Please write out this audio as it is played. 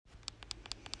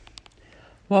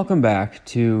Welcome back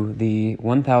to the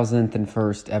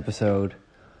 1001st episode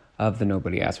of the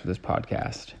Nobody Asked for This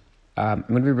podcast. I'm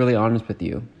going to be really honest with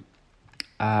you.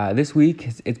 This week,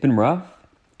 it's been rough.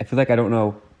 I feel like I don't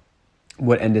know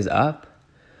what end is up.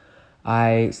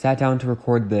 I sat down to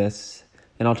record this,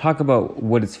 and I'll talk about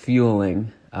what is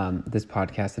fueling this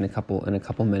podcast in a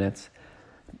couple minutes,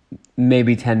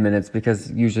 maybe 10 minutes, because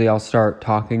usually I'll start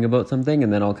talking about something,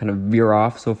 and then I'll kind of veer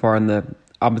off so far in the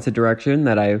opposite direction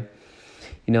that I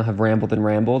have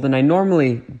rambled, and I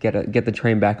normally get the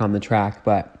train back on the track,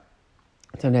 but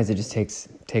sometimes it just takes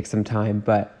some time.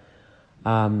 But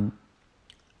I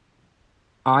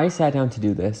sat down to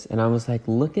do this, and I was like,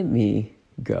 look at me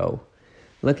go.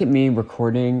 Look at me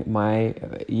recording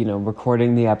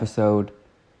recording the episode,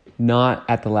 not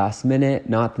at the last minute,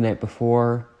 not the night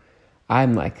before.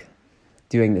 I'm like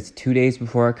doing this 2 days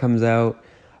before it comes out,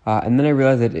 and then I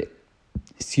realized that it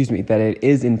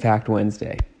is in fact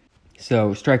Wednesday.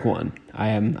 So strike one.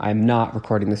 I'm not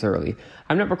recording this early.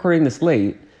 I'm not recording this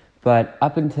late, but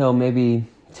up until maybe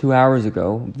 2 hours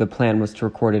ago, the plan was to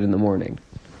record it in the morning,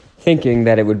 thinking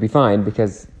that it would be fine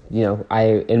because,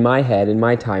 in my head, in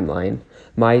my timeline,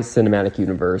 my cinematic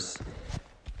universe,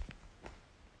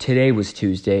 today was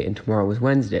Tuesday and tomorrow was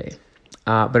Wednesday.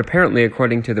 But apparently,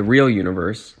 according to the real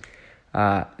universe,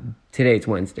 today it's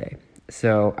Wednesday.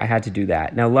 So I had to do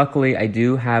that. Now, luckily, I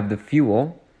do have the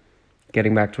fuel,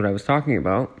 getting back to what I was talking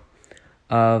about,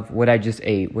 of what I just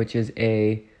ate, which is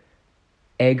a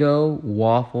Eggo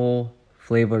waffle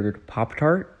flavored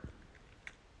Pop-Tart.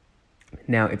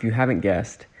 Now, if you haven't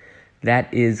guessed,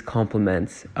 that is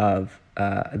compliments of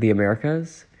the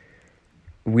Americas.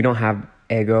 We don't have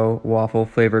Eggo waffle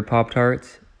flavored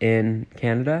Pop-Tarts in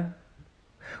Canada,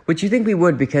 which you think we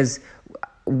would, because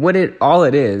all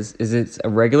it is it's a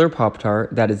regular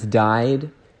Pop-Tart that is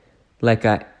dyed like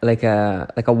a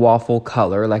waffle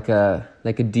color, like a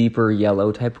deeper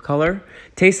yellow type color.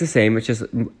 Tastes the same, it's just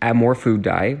add more food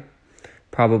dye,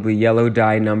 probably yellow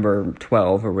dye number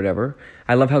 12 or whatever.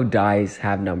 I love how dyes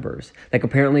have numbers. Like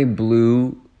apparently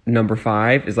blue number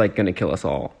 5 is like gonna kill us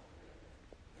all.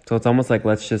 So it's almost like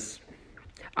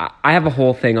I have a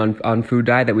whole thing on food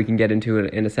dye that we can get into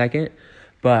in a second.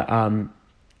 But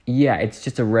it's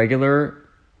just a regular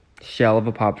shell of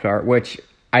a Pop-Tart, which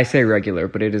I say regular,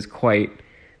 but it is quite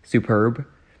superb.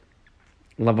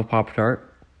 Love a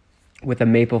Pop-Tart with a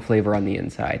maple flavor on the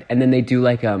inside. And then they do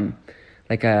they have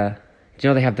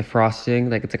the frosting,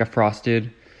 like it's like a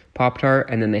frosted Pop-Tart,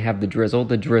 and then they have the drizzle.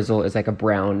 The drizzle is like a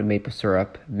brown maple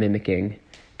syrup mimicking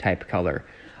type color.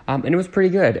 And it was pretty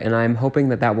good, and I'm hoping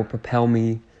that will propel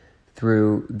me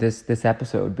through this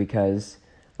episode, because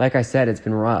like I said, it's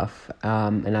been rough.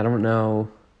 And I don't know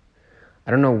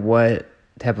what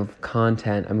type of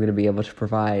content I'm going to be able to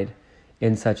provide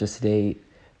in such a state,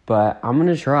 but I'm going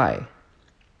to try.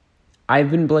 I've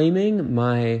been blaming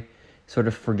my sort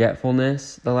of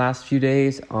forgetfulness the last few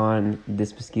days on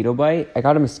this mosquito bite. I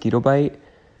got a mosquito bite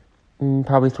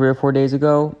probably 3 or 4 days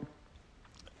ago,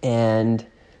 and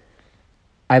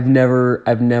I've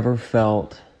never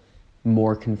felt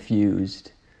more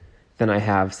confused than I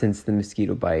have since the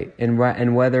mosquito bite.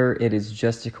 And whether it is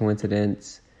just a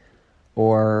coincidence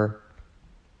or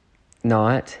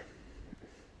not,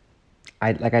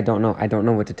 I don't know. I don't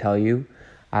know what to tell you.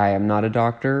 I am not a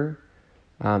doctor.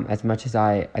 As much as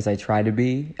I try to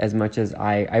be, as much as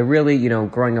I really,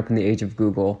 growing up in the age of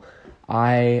Google,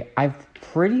 I've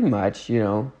pretty much,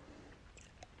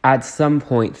 at some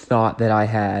point thought that I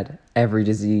had every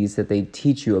disease that they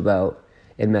teach you about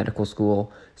in medical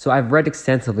school. So I've read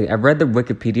extensively. I've read the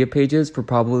Wikipedia pages for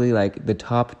probably like the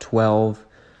top 12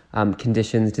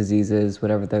 conditions, diseases,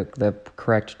 whatever the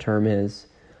correct term is,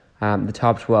 the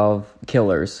top 12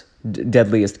 killers,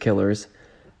 deadliest killers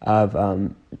of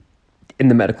in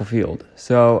the medical field.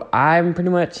 So I'm pretty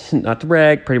much, not to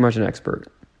brag, pretty much an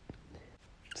expert.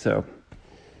 So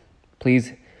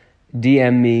please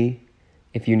DM me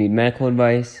if you need medical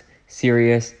advice,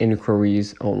 serious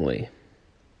inquiries only.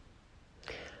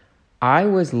 I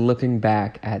was looking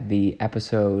back at the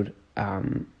episode,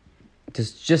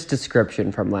 just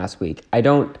description from last week. I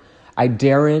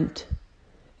daren't,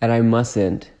 and I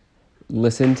mustn't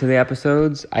listen to the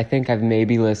episodes. I think I'm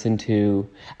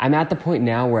at the point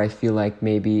now where I feel like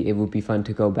maybe it would be fun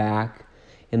to go back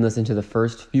and listen to the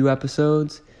first few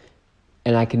episodes,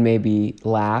 and I can maybe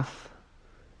laugh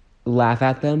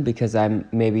at them because I'm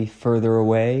maybe further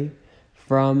away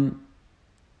from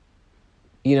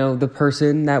the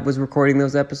person that was recording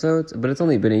those episodes, but it's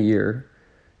only been a year.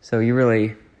 So you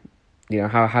really,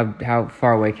 how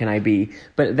far away can I be?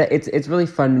 But it's really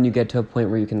fun when you get to a point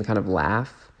where you can kind of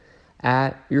laugh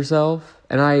at yourself.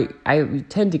 And I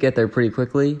tend to get there pretty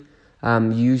quickly.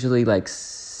 Usually like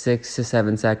 6 to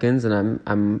 7 seconds, and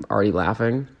I'm already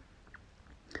laughing.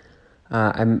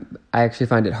 I actually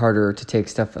find it harder to take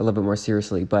stuff a little bit more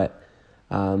seriously, but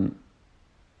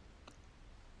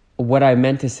what I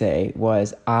meant to say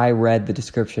was I read the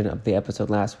description of the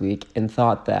episode last week and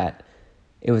thought that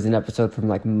it was an episode from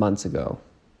like months ago.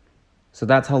 So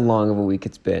that's how long of a week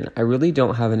it's been. I really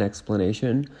don't have an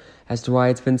explanation as to why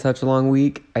it's been such a long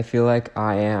week. I feel like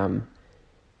I am,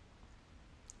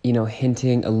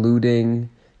 hinting, alluding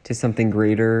to something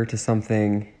greater, to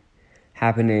something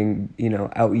happening,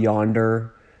 out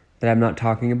yonder that I'm not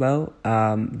talking about.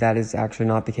 That is actually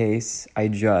not the case.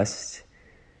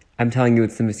 I'm telling you,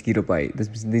 it's the mosquito bite.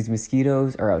 These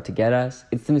mosquitoes are out to get us.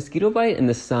 It's the mosquito bite and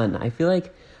the sun. I feel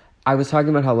like I was talking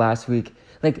about how last week,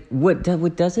 like what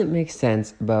doesn't make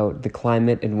sense about the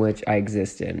climate in which I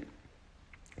exist in.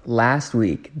 Last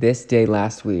week,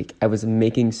 I was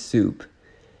making soup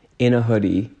in a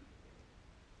hoodie,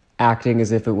 acting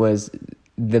as if it was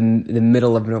the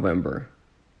middle of November.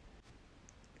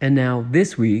 And now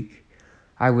this week,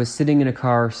 I was sitting in a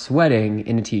car sweating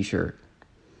in a t-shirt.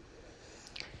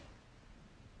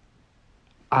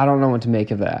 I don't know what to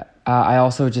make of that. I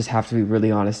also just have to be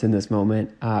really honest in this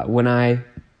moment. When a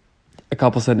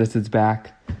couple sentences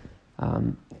back,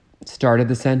 started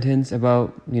the sentence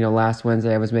about, last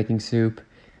Wednesday I was making soup,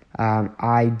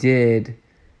 I did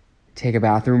take a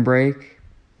bathroom break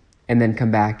and then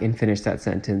come back and finish that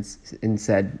sentence and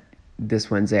said, this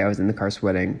Wednesday I was in the car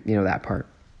sweating, that part.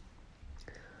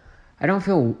 I don't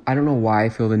know why I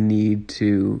feel the need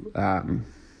to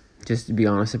just to be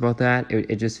honest about that.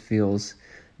 It just feels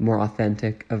more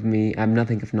authentic of me. I'm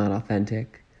nothing if not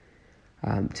authentic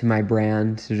to my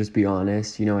brand, to just be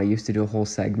honest. I used to do a whole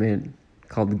segment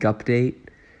called the Gupdate.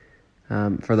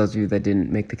 For those of you that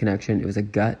didn't make the connection, it was a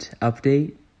gut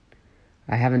update.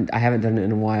 I haven't done it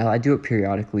in a while. I do it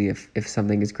periodically if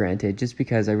something is granted, just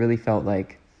because I really felt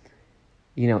like,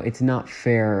 it's not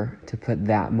fair to put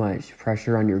that much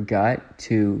pressure on your gut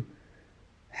to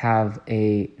have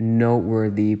a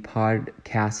noteworthy,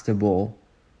 podcastable,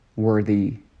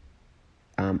 worthy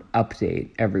update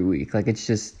every week. Like it's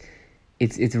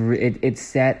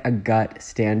set a gut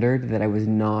standard that it was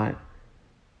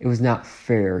not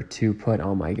fair to put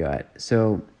on my gut.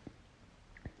 So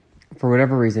for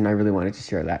whatever reason, I really wanted to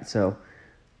share that. So,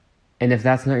 and if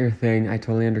that's not your thing, I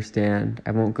totally understand.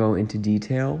 I won't go into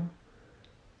detail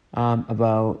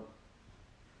about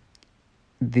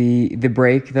the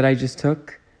break that I just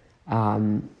took.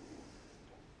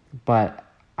 But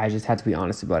I just had to be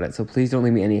honest about it. So please don't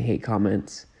leave me any hate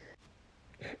comments.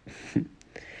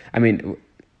 I mean,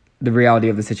 the reality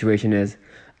of the situation is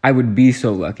I would be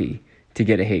so lucky to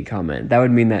get a hate comment. That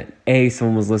would mean that A,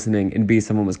 someone was listening, and B,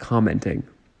 someone was commenting.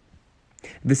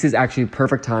 This is actually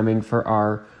perfect timing for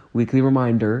our weekly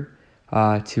reminder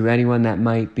to anyone that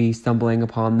might be stumbling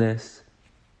upon this,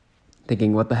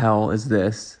 thinking, what the hell is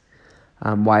this?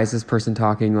 Why is this person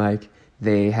talking like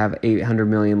they have 800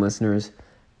 million listeners?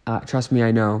 Trust me,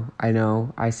 I know.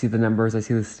 I see the numbers. I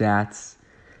see the stats.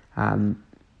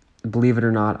 Believe it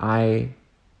or not, I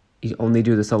only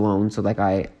do this alone. So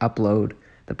I upload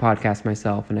the podcast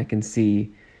myself and I can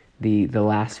see the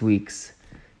last week's,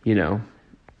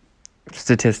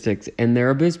 statistics, and they're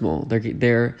abysmal.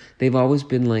 They've always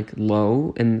been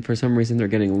low, and for some reason they're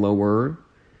getting lower.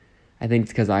 I think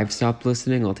it's because I've stopped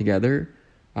listening altogether.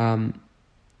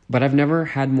 But I've never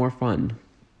had more fun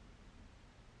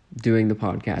doing the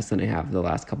podcast than I have the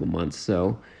last couple months.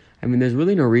 So, there's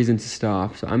really no reason to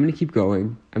stop. So I'm going to keep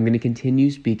going. I'm going to continue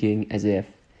speaking as if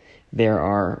there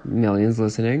are millions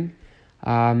listening.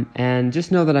 And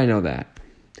just know that I know that.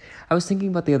 I was thinking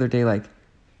about the other day,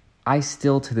 I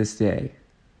still to this day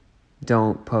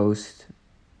don't post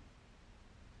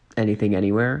anything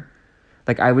anywhere.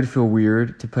 I would feel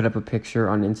weird to put up a picture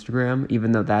on Instagram,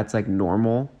 even though that's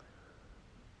normal.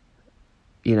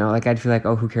 I'd feel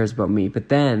oh, who cares about me? But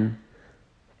then,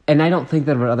 and I don't think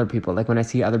that about other people. When I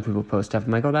see other people post stuff,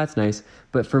 I'm oh, that's nice.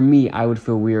 But for me, I would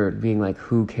feel weird being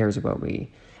who cares about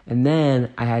me? And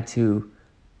then I had to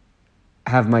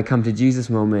have my come to Jesus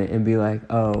moment and be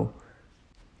oh,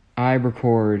 I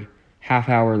record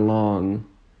half-hour long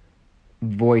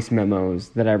voice memos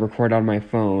that I record on my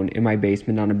phone in my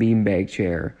basement on a beanbag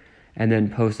chair and then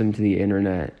post them to the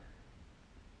internet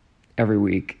every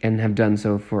week, and have done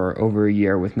so for over a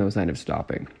year with no sign of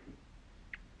stopping.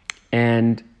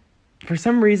 And for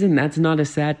some reason, that's not as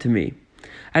sad to me.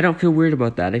 I don't feel weird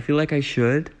about that. I feel like I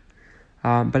should,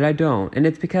 but I don't. And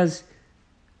it's because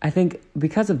I think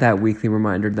because of that weekly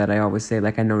reminder that I always say,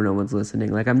 I know no one's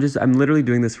listening. I'm literally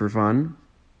doing this for fun.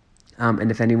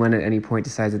 And if anyone at any point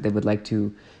decides that they would like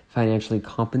to financially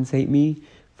compensate me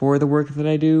for the work that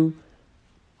I do,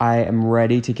 I am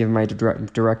ready to give my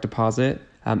direct deposit.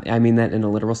 I mean that in a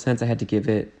literal sense. I had to give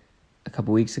it a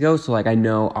couple weeks ago, so like I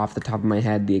know off the top of my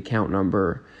head the account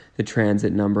number, the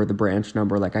transit number, the branch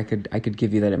number. Like I could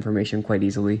give you that information quite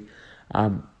easily.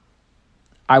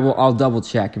 I'll double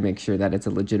check and make sure that it's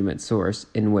a legitimate source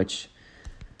in which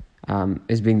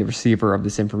is being the receiver of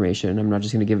this information. I'm not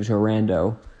just going to give it to a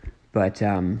rando. But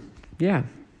yeah,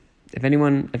 if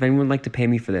anyone would like to pay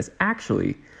me for this,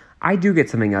 actually, I do get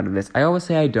something out of this. I always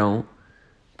say I don't,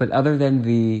 but other than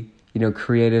the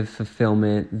creative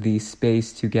fulfillment, the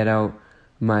space to get out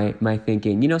my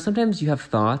thinking. Sometimes you have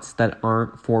thoughts that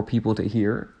aren't for people to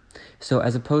hear. So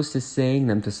as opposed to saying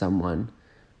them to someone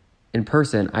in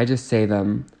person, I just say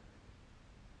them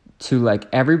to like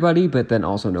everybody, but then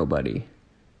also nobody,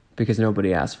 because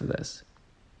nobody asked for this.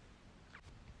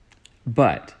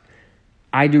 But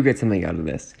I do get something out of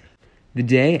this. The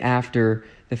day after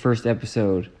the first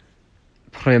episode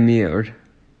premiered,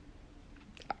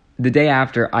 the day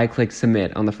after I clicked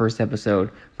submit on the first episode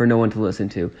for no one to listen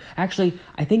to. Actually,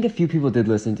 I think a few people did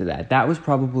listen to that. That was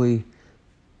probably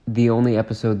the only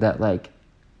episode that like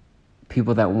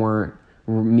people that weren't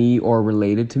me or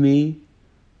related to me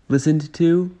listened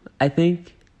to, I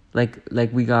think. Like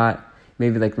we got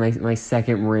maybe like my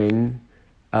second ring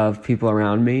of people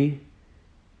around me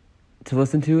to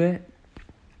listen to it,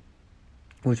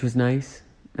 which was nice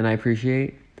and I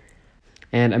appreciate.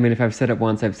 And I mean, if I've said it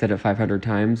once, I've said it 500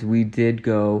 times. We did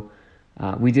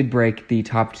break the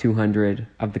top 200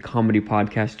 of the comedy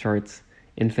podcast charts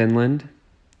in Finland.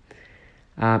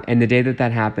 And the day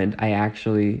that happened, I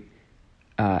actually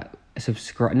not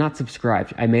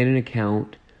subscribed. I made an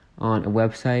account on a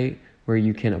website where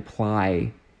you can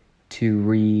apply to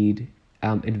read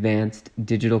advanced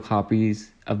digital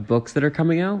copies of books that are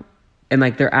coming out. And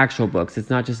like they're actual books. It's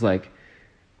not just like,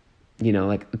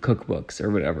 like cookbooks or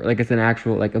whatever. Like it's an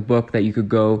actual, like a book that you could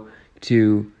go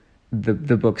to the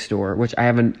bookstore, which I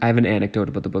have an anecdote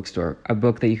about the bookstore. A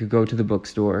book that you could go to the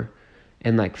bookstore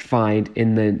and like find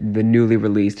in the newly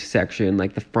released section,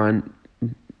 like the front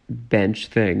bench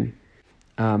thing.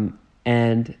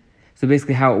 And so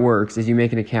basically how it works is you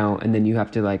make an account and then you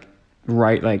have to like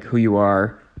write like who you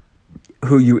are,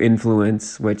 who you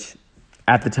influence, which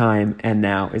at the time and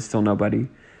now is still nobody.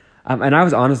 And I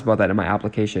was honest about that in my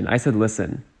application. I said,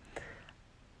 listen,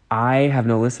 I have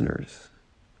no listeners.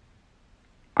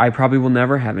 I probably will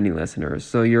never have any listeners.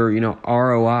 So your,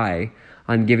 ROI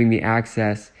on giving me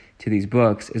access to these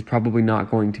books is probably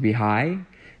not going to be high.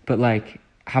 But like,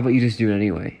 how about you just do it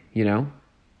anyway,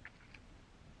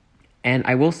 And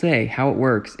I will say how it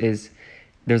works is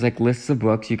there's like lists of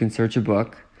books. You can search a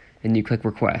book and you click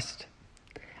request.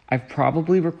 I've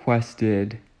probably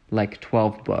requested like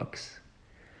 12 books.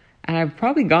 And I've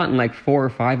probably gotten like 4 or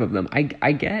 5 of them.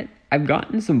 I've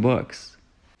gotten some books.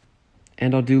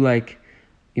 And I'll do like,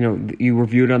 you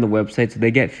review it on the website so they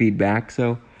get feedback.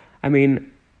 So, I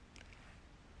mean,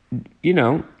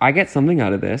 I get something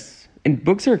out of this. And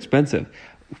books are expensive.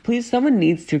 Please, someone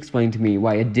needs to explain to me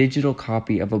why a digital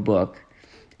copy of a book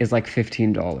is like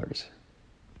 $15.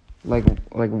 Like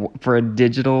for a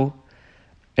digital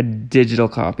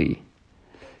copy.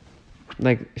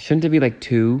 Like, shouldn't it be like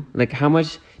 2? Like, how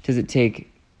much does it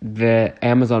take the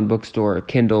Amazon bookstore,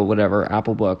 Kindle, whatever,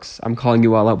 Apple Books? I'm calling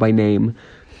you all out by name.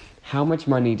 How much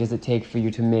money does it take for you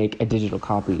to make a digital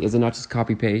copy? Is it not just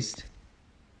copy paste?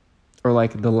 Or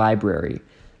like the library,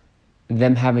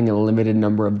 them having a limited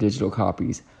number of digital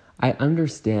copies. I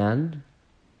understand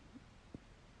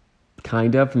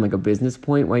kind of from like a business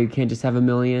point why you can't just have 1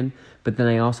 million, but then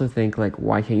I also think like,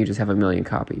 why can't you just have 1 million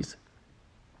copies?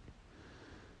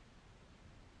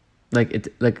 Like it's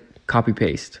like copy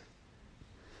paste,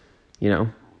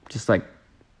 just like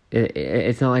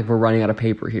it's not like we're running out of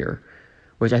paper here,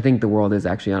 which I think the world is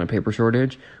actually on a paper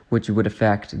shortage, which would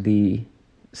affect the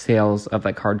sales of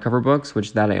like hardcover books,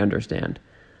 which that I understand.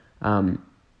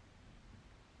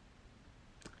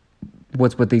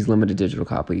 What's with these limited digital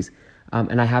copies?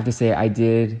 And I have to say, I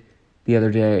did the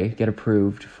other day get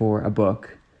approved for a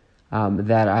book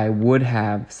that I would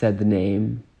have said the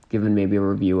name, given maybe a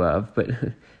review of, but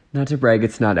not to brag,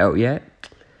 it's not out yet.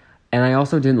 And I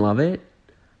also didn't love it.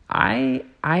 I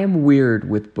am weird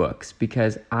with books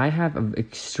because I have an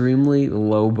extremely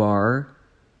low bar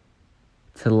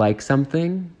to like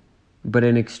something, but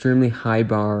an extremely high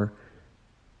bar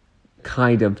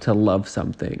kind of to love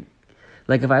something.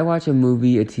 Like if I watch a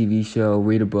movie, a TV show,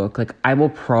 read a book, like I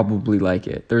will probably like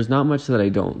it. There's not much that I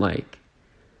don't like.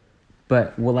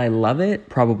 But will I love it?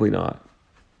 Probably not.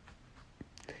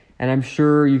 And I'm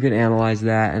sure you can analyze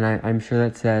that, and I'm sure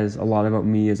that says a lot about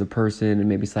me as a person, and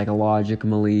maybe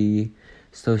psychologically,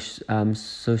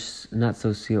 not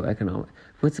socioeconomic.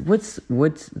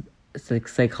 What's it's like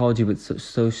psychology, but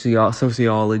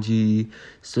sociology,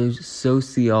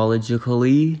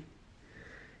 sociologically,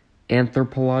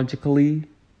 anthropologically,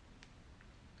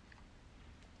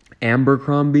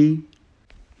 Abercrombie.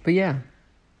 But yeah,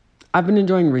 I've been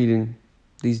enjoying reading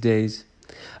these days.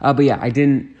 But yeah,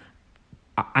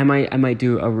 I might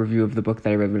do a review of the book that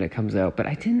I read when it comes out. But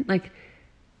I didn't like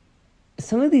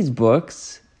some of these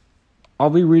books. I'll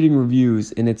be reading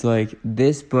reviews, and it's like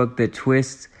this book that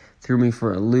twists threw me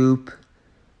for a loop.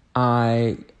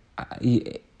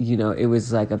 It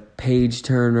was like a page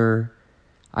turner.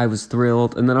 I was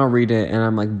thrilled, and then I'll read it, and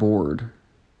I'm like bored.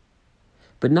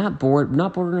 But not bored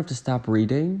enough to stop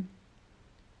reading.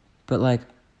 But like,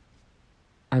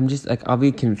 I'm just like, I'll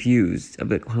be confused. I'm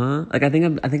like, huh? Like, I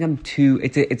think I'm too.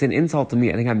 It's an insult to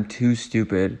me. I think I'm too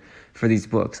stupid for these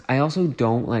books. I also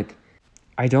don't like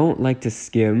to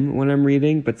skim when I'm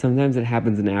reading, but sometimes it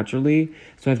happens naturally,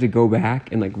 so I have to go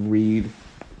back and like read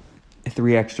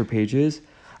 3 extra pages.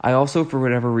 I also, for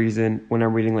whatever reason, when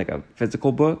I'm reading like a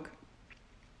physical book,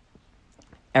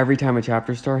 every time a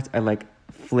chapter starts, I like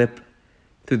flip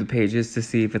through the pages to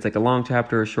see if it's like a long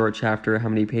chapter or a short chapter, how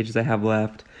many pages I have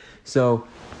left. So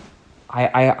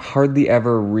I hardly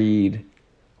ever read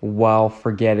while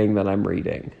forgetting that I'm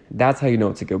reading. That's how you know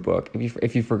it's a good book.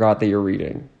 If you forgot that you're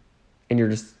reading. And you're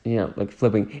just, like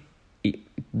flipping,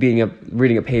 reading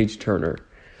a page turner.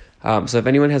 So if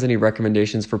anyone has any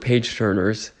recommendations for page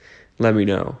turners, let me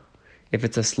know. If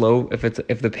it's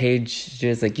if the page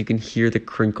just like you can hear the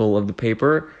crinkle of the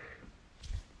paper,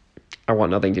 I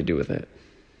want nothing to do with it.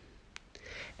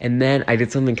 And then I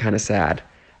did something kind of sad.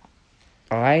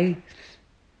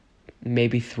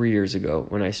 Maybe 3 years ago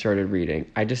when I started reading,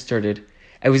 I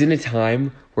was in a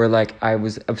time where like I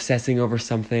was obsessing over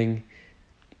something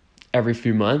every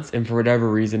few months, and for whatever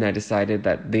reason I decided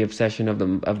that the obsession of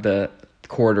the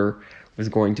quarter was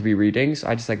going to be reading, so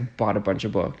I just like bought a bunch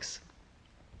of books,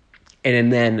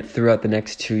 and then throughout the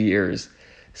next 2 years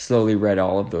slowly read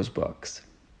all of those books,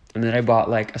 and then I bought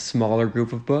like a smaller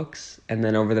group of books, and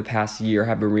then over the past year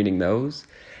have been reading those,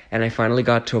 and I finally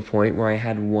got to a point where I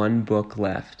had one book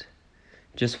left,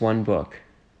 just one book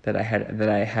that I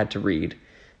had to read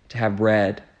to have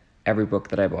read every book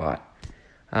that I bought.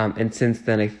 And since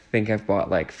then, I think I've bought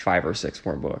like 5 or 6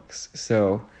 more books.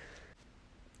 So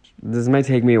this might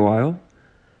take me a while.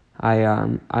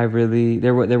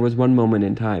 There was one moment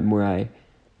in time where I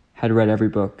had read every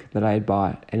book that I had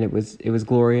bought, and it was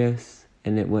glorious.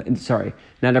 And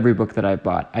not every book that I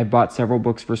bought. I bought several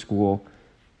books for school,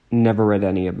 never read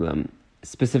any of them.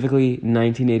 Specifically,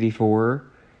 1984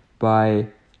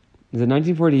 is it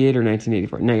 1948 or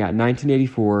 1984? No, yeah,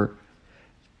 1984.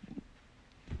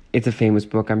 It's a famous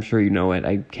book. I'm sure you know it.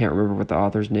 I can't remember what the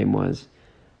author's name was.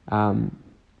 I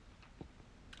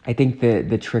think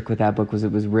the trick with that book was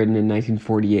it was written in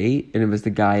 1948, and it was the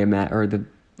guy the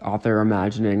author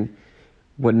imagining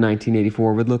what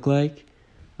 1984 would look like.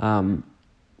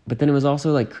 But then it was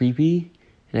also like creepy,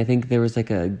 and I think there was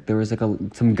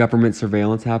some government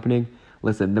surveillance happening.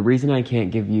 Listen, the reason I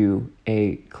can't give you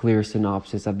a clear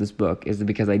synopsis of this book is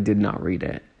because I did not read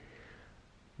it.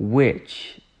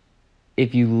 Which,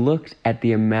 if you looked at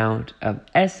the amount of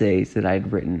essays that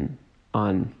I'd written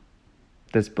on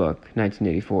this book,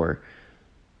 1984,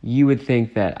 you would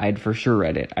think that I'd for sure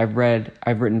read it. I've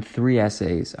written 3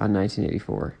 essays on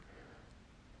 1984.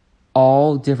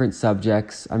 All different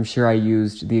subjects. I'm sure I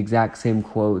used the exact same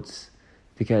quotes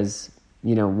because,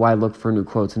 why look for new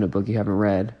quotes in a book you haven't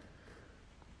read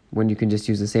when you can just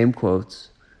use the same quotes.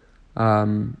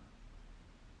 But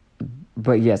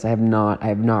yes, I have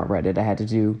not read it. I had to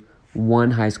do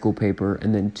 1 high school paper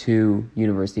and then 2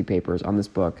 university papers on this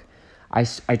book. I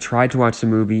tried to watch the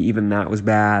movie, even that was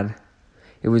bad.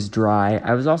 It was dry.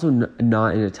 I was also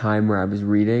not in a time where I was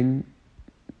reading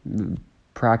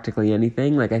practically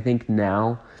anything. Like, I think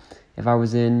now, if I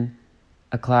was in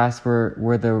a class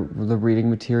where the reading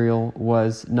material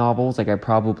was novels, like I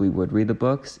probably would read the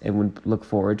books and would look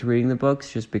forward to reading the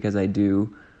books, just because I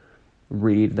do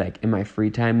read like in my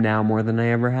free time now more than I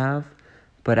ever have.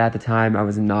 But at the time, I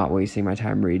was not wasting my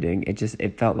time reading.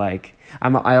 It felt like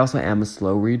I also am a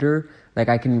slow reader. Like,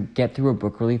 I can get through a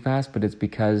book really fast, but it's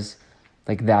because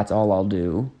like that's all I'll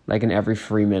do. Like, in every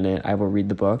free minute, I will read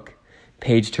the book,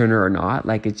 page turner or not.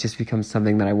 Like, it just becomes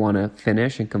something that I want to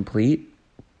finish and complete.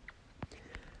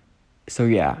 So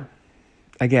yeah,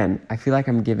 again, I feel like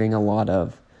I'm giving a lot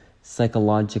of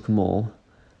psychological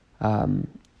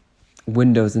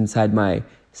windows inside my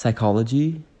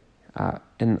psychology,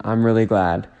 and I'm really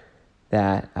glad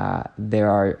that there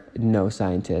are no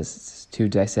scientists to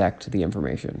dissect the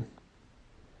information.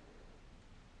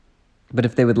 But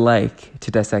if they would like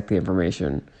to dissect the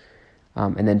information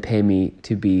and then pay me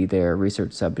to be their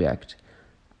research subject,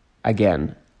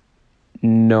 again,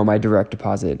 know my direct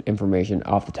deposit information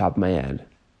off the top of my head,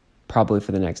 probably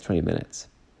for the next 20 minutes,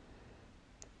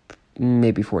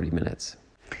 maybe 40 minutes.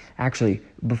 Actually,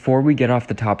 before we get off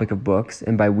the topic of books,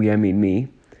 and by we I mean me,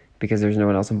 because there's no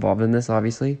one else involved in this,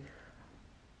 obviously,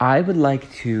 I would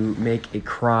like to make a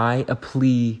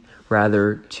plea,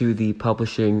 to the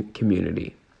publishing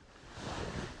community.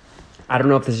 I don't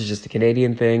know if this is just a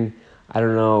Canadian thing. I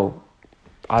don't know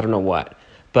what.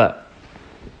 But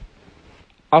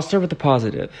I'll start with the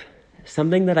positive.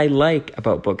 Something that I like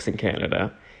about books in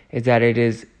Canada is that it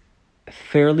is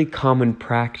fairly common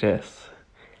practice,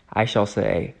 I shall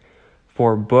say,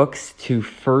 for books to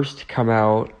first come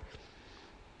out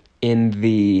in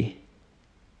the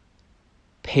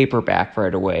paperback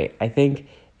right away. I think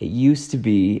it used to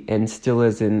be, and still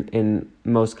is in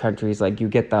most countries, like you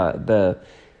get the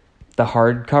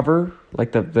hardcover,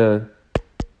 like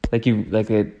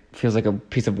it feels like a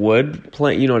piece of wood.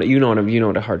 You know what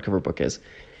a hardcover book is.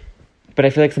 But I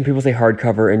feel like some people say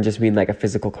hardcover and just mean like a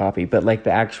physical copy, but like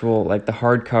the actual, like the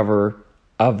hardcover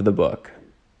of the book.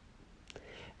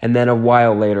 And then a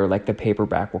while later, like the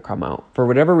paperback will come out. For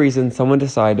whatever reason, someone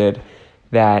decided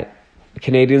that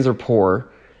Canadians are poor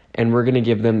and we're going to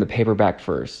give them the paperback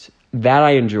first. That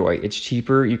I enjoy. It's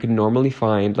cheaper. You can normally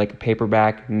find like a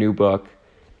paperback new book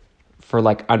for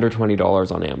like under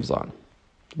 $20 on Amazon.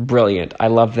 Brilliant. I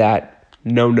love that.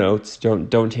 No notes.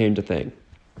 Don't change a thing.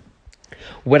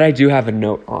 What I do have a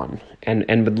note on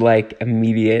and would like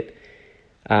immediate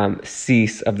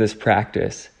cease of this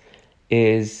practice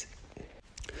is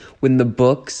when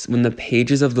the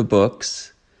pages of the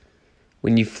books,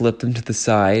 when you flip them to the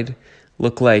side,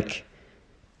 look like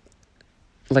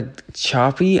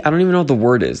choppy. I don't even know what the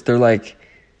word is. They're like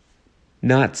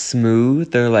not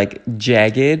smooth. They're like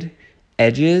jagged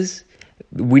edges.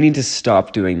 We need to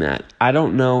stop doing that. I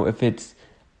don't know if it's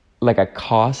like a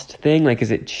cost thing. Like,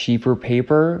 is it cheaper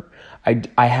paper?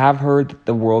 I have heard that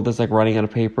the world is like running out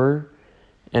of paper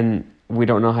and we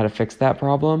don't know how to fix that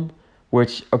problem,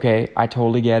 which, okay, I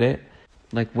totally get it.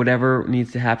 Like, whatever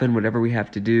needs to happen, whatever we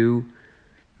have to do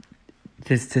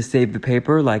to save the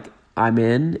paper, like, I'm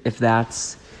in. If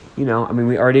that's, we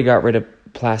already got rid of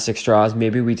plastic straws.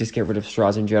 Maybe we just get rid of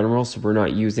straws in general, so we're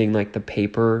not using, like, the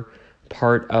paper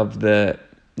part of the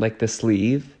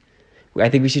sleeve. I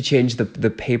think we should change the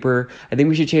paper. I think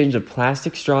we should change the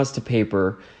plastic straws to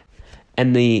paper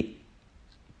and the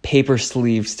paper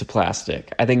sleeves to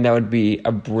plastic. I think that would be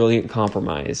a brilliant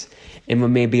compromise and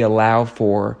would maybe allow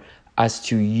for us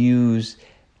to use,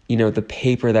 the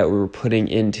paper that we were putting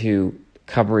into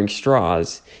covering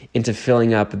straws into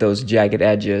filling up those jagged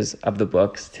edges of the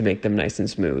books to make them nice and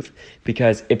smooth,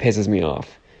 because it pisses me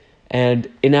off.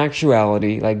 And in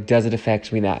actuality, like, does it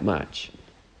affect me that much?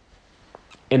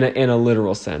 In a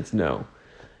literal sense, no.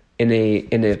 In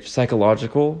a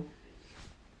psychological,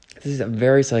 this is a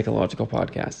very psychological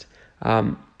podcast.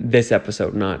 This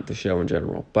episode, not the show in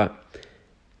general, but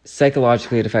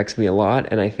psychologically it affects me a lot,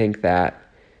 and I think that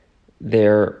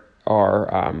there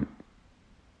are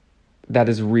that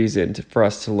is reason for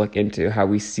us to look into how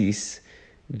we cease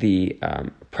the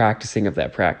practicing of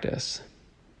that practice,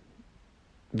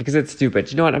 because it's stupid.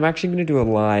 You know what? I'm actually going to do a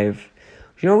live.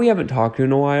 You know what we haven't talked to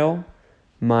in a while?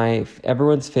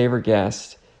 Everyone's favorite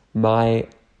guest, my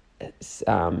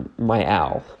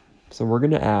owl. So we're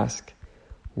going to ask,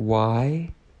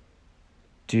 why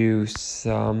do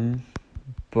some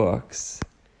books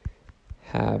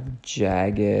have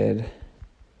jagged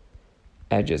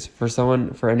edges?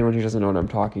 For anyone who doesn't know what I'm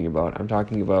talking about, I'm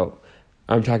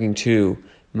talking to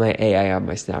my AI on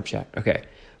my Snapchat. Okay.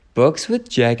 Books with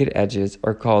jagged edges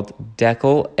are called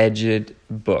deckle-edged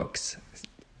books.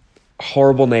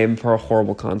 Horrible name for a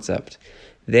horrible concept.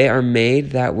 They are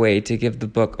made that way to give the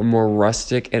book a more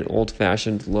rustic and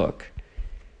old-fashioned look.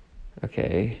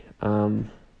 Okay, I'm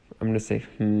going to say,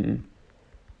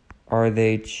 are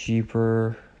they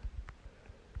cheaper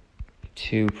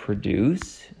to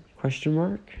produce? ?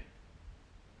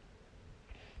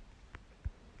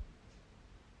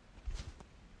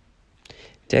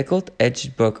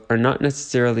 Deckled-edged books are not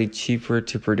necessarily cheaper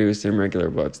to produce than regular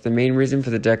books. The main reason for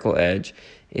the deckle edge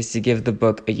is to give the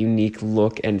book a unique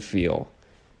look and feel.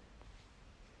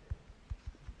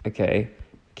 Okay,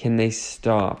 can they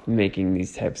stop making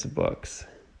these types of books?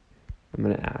 I'm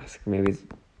going to ask. Maybe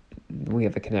we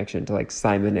have a connection to like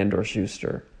Simon and/or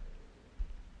Schuster.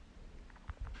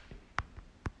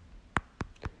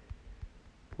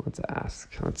 Let's ask.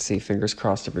 Let's see. Fingers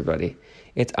crossed, everybody.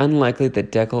 It's unlikely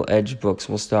that Deckle Edge books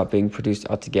will stop being produced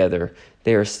altogether.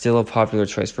 They are still a popular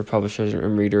choice for publishers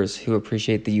and readers who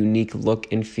appreciate the unique look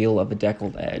and feel of a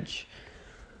Deckled Edge.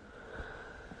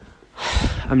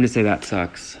 I'm going to say that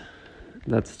sucks.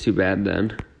 That's too bad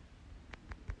then.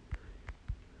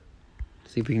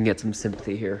 See if we can get some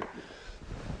sympathy here.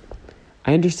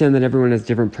 I understand that everyone has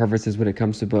different preferences when it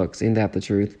comes to books, ain't that the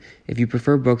truth? If you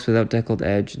prefer books without Deckled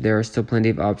Edge, there are still plenty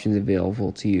of options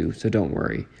available to you, so don't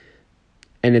worry.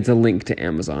 And it's a link to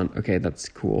Amazon. Okay, that's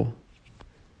cool.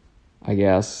 I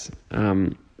guess.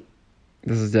 Jeff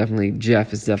is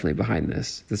definitely behind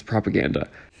this propaganda.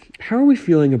 How are we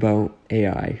feeling about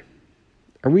AI?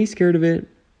 Are we scared of it?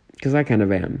 Because I kind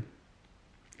of am.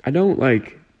 I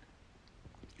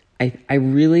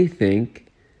really think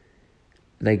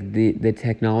like the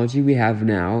technology we have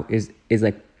now is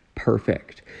like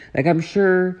perfect. Like I'm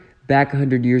sure back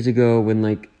 100 years ago when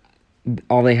like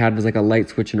all they had was like a light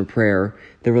switch and a prayer,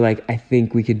 they were like, I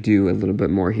think we could do a little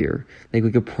bit more here. Like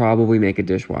we could probably make a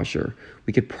dishwasher.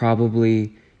 We could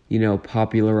probably,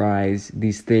 popularize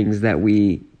these things that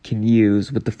we can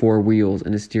use with the 4 wheels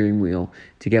and a steering wheel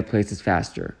to get places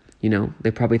faster.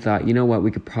 They probably thought,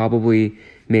 we could probably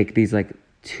make these like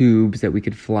tubes that we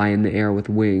could fly in the air with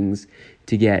wings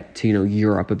to get to,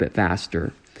 Europe a bit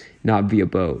faster, not via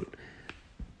boat.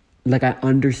 Like I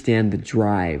understand the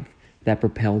drive that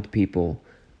propelled people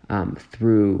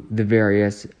through the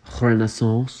various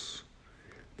Renaissance,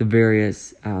 the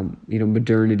various,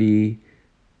 modernity,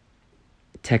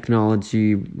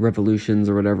 technology, revolutions,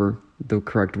 or whatever the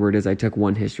correct word is. I took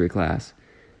one history class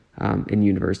in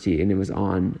university, and it was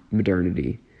on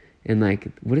modernity. And like,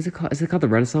 what is it called? Is it called the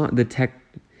Renaissance?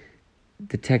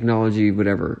 The technology,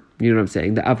 whatever. You know what I'm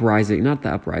saying? The uprising, not the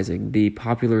uprising, the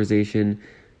popularization,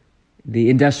 the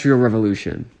Industrial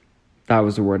Revolution. That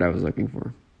was the word I was looking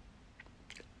for.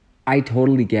 I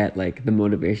totally get like the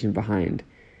motivation behind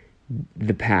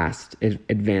the past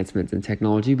advancements in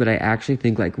technology, but I actually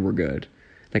think like we're good.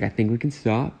 Like I think we can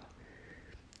stop.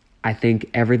 I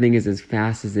think everything is as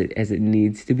fast as it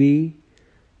needs to be.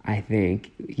 I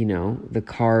think, the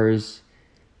cars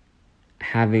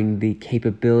having the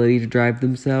capability to drive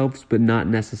themselves, but not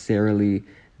necessarily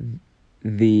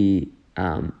the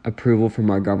approval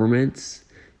from our governments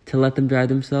to let them drive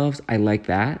themselves. I like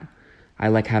that. I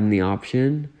like having the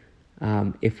option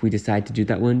if we decide to do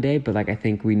that one day. But like, I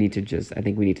think we need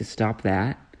to stop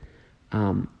that.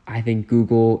 I think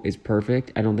Google is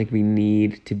perfect. I don't think we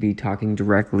need to be talking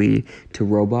directly to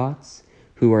robots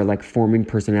who are like forming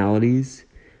personalities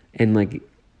and like,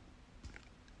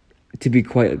 to be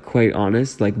quite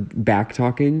honest, like back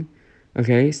talking.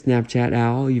 Okay, Snapchat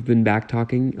Al, you've been back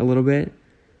talking a little bit.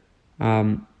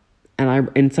 And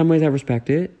in some ways I respect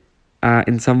it.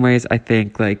 In some ways I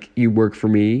think like you work for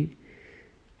me.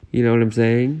 You know what I'm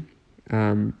saying?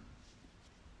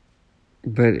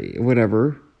 But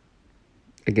whatever.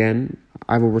 Again,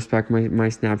 I will respect my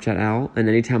Snapchat Al, and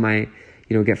anytime I,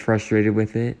 get frustrated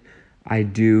with it, I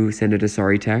do send it a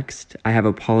sorry text. I have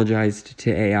apologized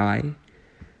to AI.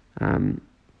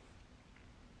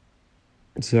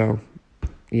 So,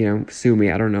 sue me.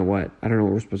 I don't know what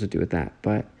we're supposed to do with that,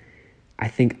 but I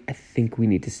think we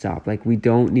need to stop. Like, we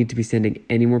don't need to be sending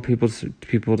any more people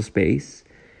to space.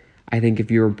 I think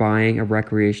if you're buying a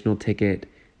recreational ticket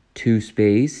to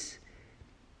space,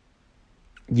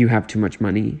 you have too much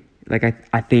money. Like,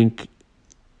 I think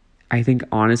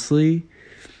honestly,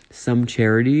 some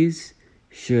charities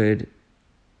should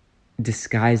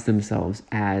disguise themselves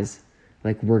as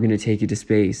like, we're going to take you to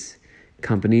space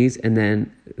companies, and then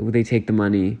they take the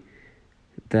money,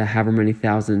 the however many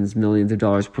thousands, millions of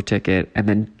dollars per ticket, and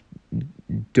then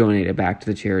donate it back to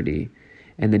the charity,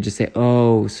 and then just say,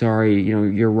 oh, sorry,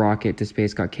 your rocket to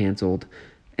space got canceled,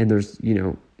 and there's,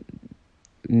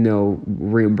 no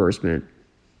reimbursement.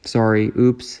 Sorry,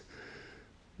 oops.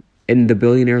 And the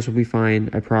billionaires will be fine,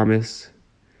 I promise.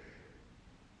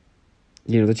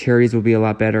 The charities will be a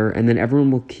lot better, and then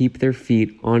everyone will keep their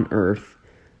feet on Earth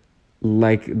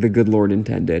like the good Lord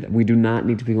intended. We do not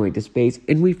need to be going to space,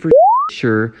 and we for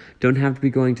sure don't have to be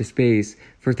going to space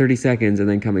for 30 seconds and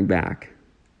then coming back.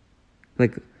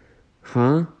 Like,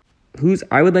 huh?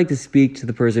 I would like to speak to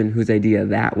the person whose idea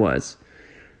that was.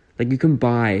 Like, you can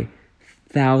buy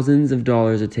thousands of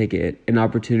dollars a ticket, an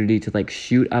opportunity to like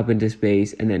shoot up into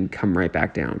space and then come right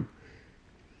back down.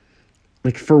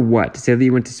 Like, for what? To say that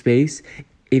you went to space?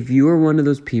 If you are one of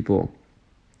those people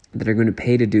that are going to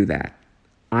pay to do that,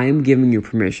 I am giving you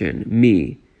permission,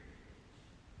 me,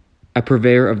 a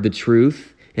purveyor of the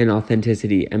truth and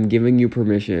authenticity, I'm giving you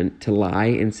permission to lie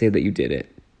and say that you did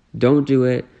it. Don't do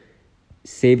it.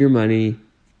 Save your money.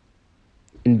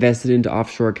 invested into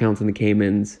offshore accounts in the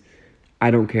Caymans.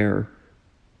 I don't care.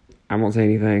 I won't say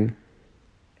anything.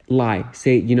 Lie.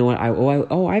 Say, you know what?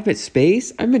 I've been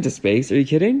space? I've been to space. Are you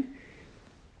kidding?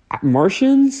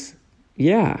 Martians?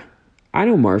 Yeah. I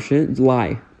know Martians.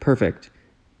 Lie. Perfect.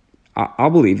 I'll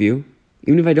believe you.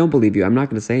 Even if I don't believe you, I'm not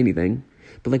going to say anything.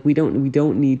 But like, we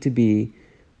don't need to be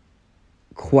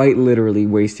quite literally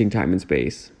wasting time in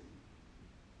space.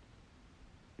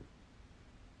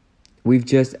 We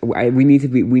need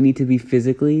to be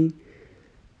physically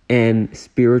and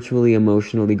spiritually,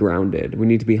 emotionally grounded. We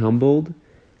need to be humbled,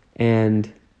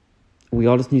 and we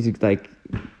all just need to, like,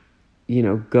 you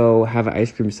know, go have an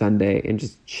ice cream sundae and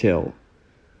just chill.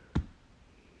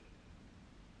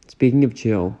 Speaking of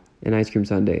chill and ice cream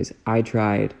sundaes, I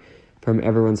tried from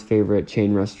everyone's favorite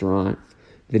chain restaurant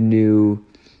the new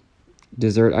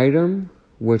dessert item,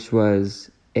 which was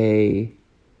a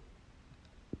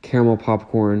caramel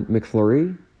popcorn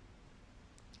McFlurry.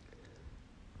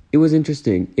 It was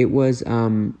interesting. It was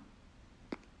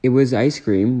ice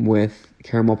cream with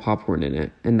caramel popcorn in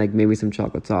it and like maybe some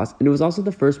chocolate sauce. And it was also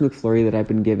the first McFlurry that I've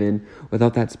been given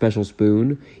without that special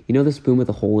spoon. You know, the spoon with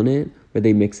a hole in it where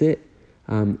they mix it?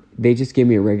 They just gave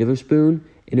me a regular spoon,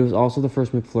 and it was also the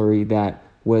first McFlurry that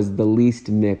was the least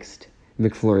mixed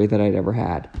McFlurry that I'd ever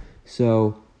had.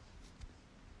 So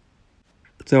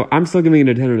I'm still giving it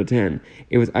a 10 out of 10.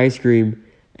 It was ice cream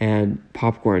and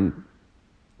popcorn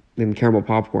and caramel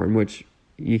popcorn, which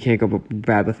you can't go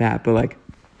bad with that. But like,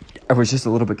 I was just a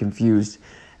little bit confused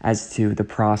as to the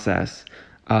process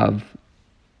of,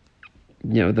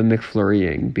 you know, the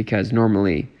McFlurrying, because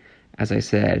normally, as I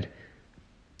said,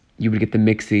 you would get the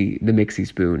mixy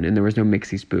spoon, and there was no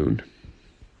mixy spoon.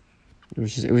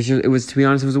 It was to be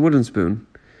honest, it was a wooden spoon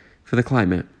for the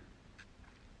climate.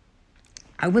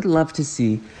 I would love to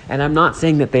see, and I'm not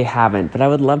saying that they haven't, but I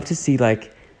would love to see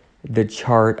like the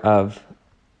chart of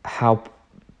how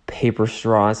paper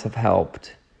straws have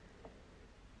helped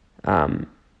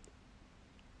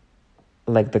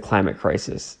like the climate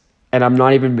crisis. And I'm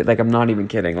not even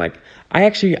kidding. Like,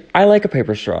 I like a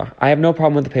paper straw. I have no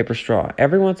problem with the paper straw.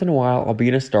 Every once in a while, I'll be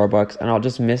in a Starbucks and I'll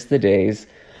just miss the days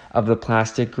of the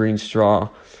plastic green straw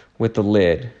with the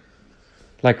lid.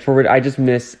 Like, I just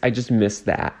miss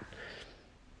that.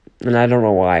 And I don't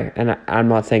know why. And I'm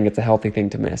not saying it's a healthy thing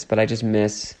to miss, but I just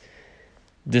miss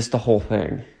just the whole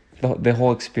thing, the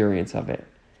whole experience of it.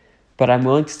 But I'm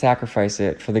willing to sacrifice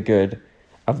it for the good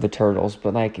of the turtles.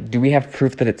 But like, do we have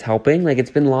proof that it's helping? Like, it's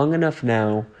been long enough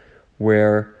now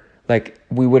where like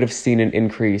we would have seen an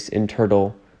increase in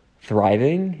turtle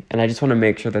thriving, and I just want to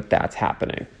make sure that that's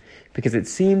happening, because it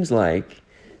seems like,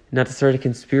 not to start a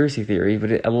conspiracy theory,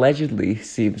 but it allegedly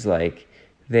seems like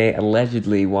they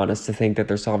allegedly want us to think that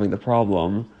they're solving the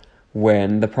problem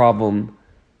when the problem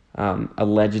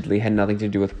allegedly had nothing to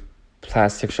do with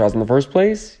plastic straws in the first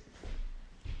place.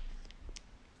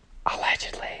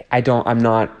 Allegedly. I don't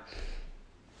know.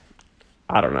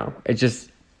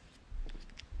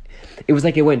 It was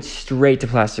like it went straight to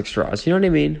plastic straws. You know what I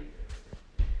mean?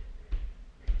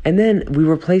 And then we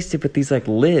replaced it with these like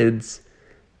lids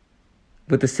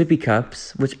with the sippy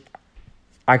cups, which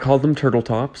I called them turtle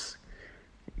tops,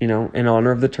 you know, in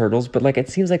honor of the turtles. But like, it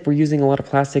seems like we're using a lot of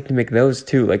plastic to make those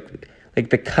too. Like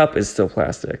the cup is still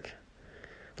plastic.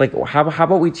 Like, how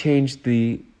about we change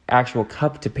the actual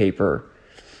cup to paper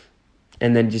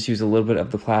and then just use a little bit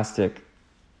of the plastic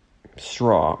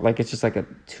straw? Like, it's just like a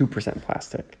 2%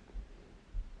 plastic.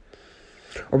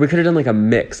 Or we could have done like a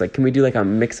mix. Like, can we do like a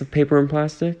mix of paper and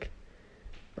plastic?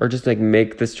 Or just like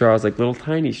make the straws like little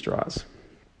tiny straws?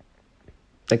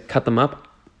 Like, cut them up?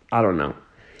 I don't know.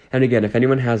 And again, if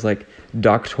anyone has like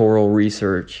doctoral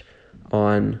research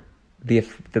on the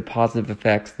positive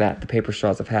effects that the paper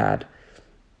straws have had,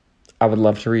 I would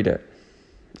love to read it.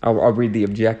 I'll read the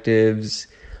objectives.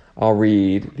 I'll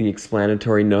read the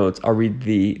explanatory notes. I'll read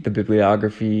the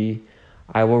bibliography.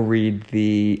 I will read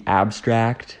the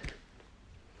abstract.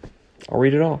 I'll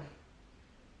read it all.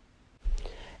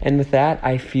 And with that,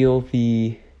 I feel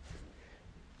the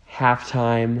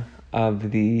halftime of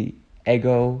the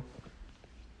Eggo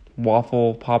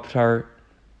waffle Pop-Tart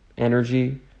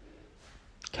energy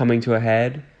coming to a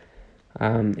head.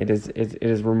 It is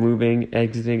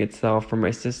exiting itself from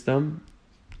my system.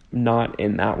 Not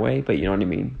in that way, but you know what I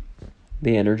mean.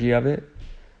 The energy of it.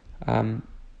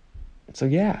 So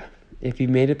yeah, if you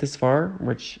made it this far,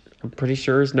 which I'm pretty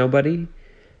sure is nobody,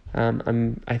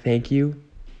 I thank you.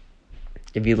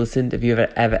 If you listened, if you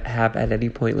have at any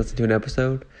point listened to an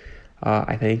episode,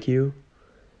 I thank you.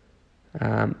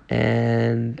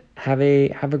 And have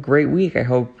a great week. I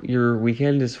hope your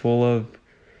weekend is full of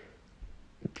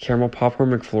caramel popcorn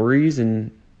McFlurries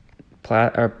and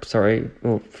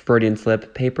Freudian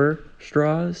slip, paper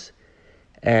straws,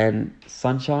 and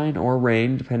sunshine or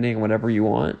rain, depending on whatever you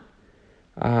want.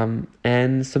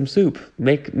 And some soup.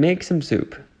 Make some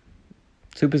soup.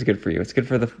 Soup is good for you. It's good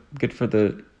for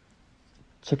the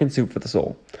chicken soup for the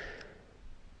soul.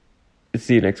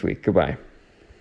 See you next week. Goodbye.